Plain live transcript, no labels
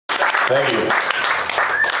Thank you.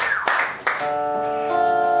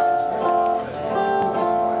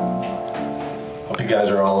 Hope you guys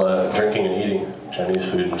are all drinking and eating Chinese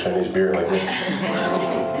food and Chinese beer like me.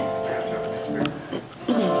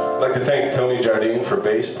 I'd like to thank Tony Jardine for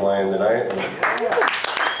bass playing tonight. And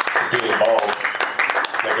being bald,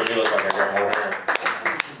 making me look like I got more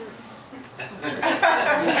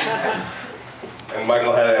hair. And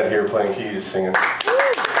Michael Haddad here playing keys, singing.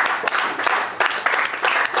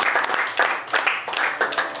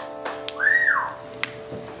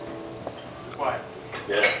 Quiet.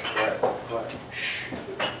 Yeah, quiet.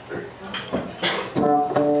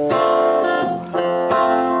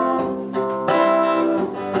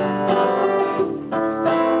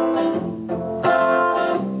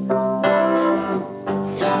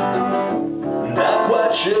 Not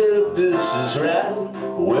quite sure if this is right,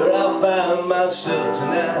 where I find myself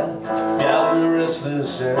tonight. Got me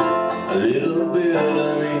restless and a little bit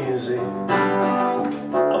uneasy.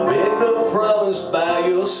 I made no promise by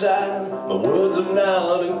your side. My words have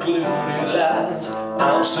not included lies.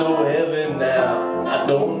 I'm so heavy now, I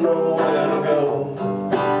don't know where to go.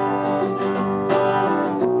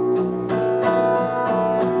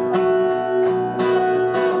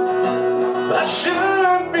 I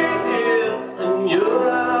shouldn't be here in your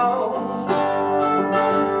arms.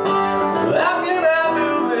 How can I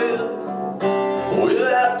do this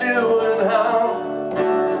without doing harm?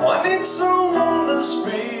 I need someone to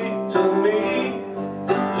speak to me,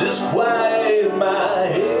 just quiet my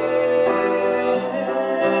head.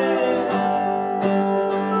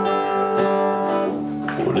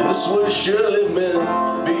 Well, this was surely meant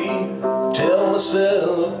to be. Tell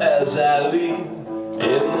myself as I leave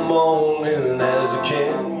in the morning as the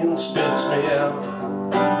canyon spits me out.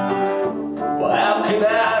 Well, how can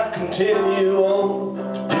I continue on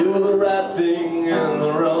to do the right thing and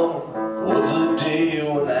the wrong? Was a day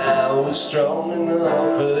when I was strong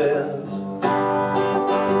enough for this.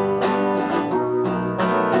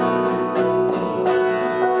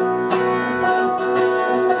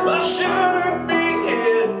 I shouldn't be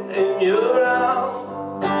here in your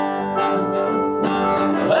arms.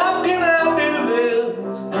 How can I do this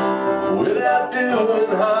without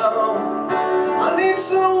doing harm? I need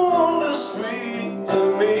someone to speak to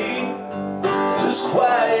me, just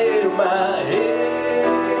quiet my head.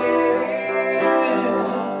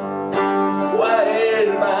 Quiet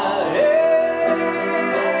my head.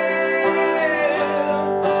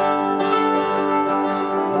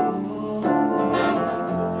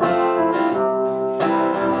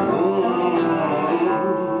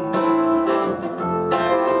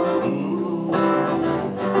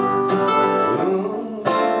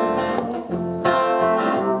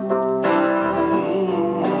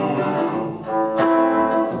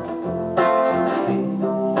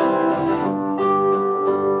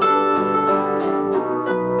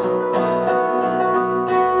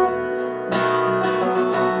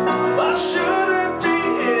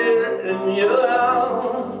 Your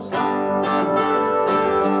arms.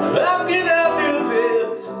 How can I do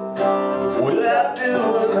this without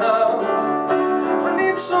doing harm? I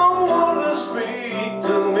need someone to speak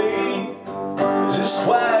to me, just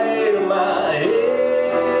quiet my head.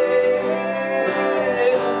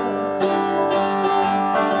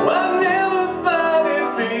 Well, I never thought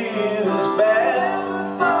it'd be this bad.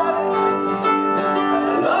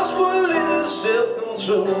 I lost what little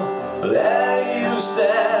self-control that I used to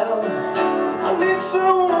have. I need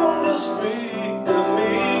someone to speak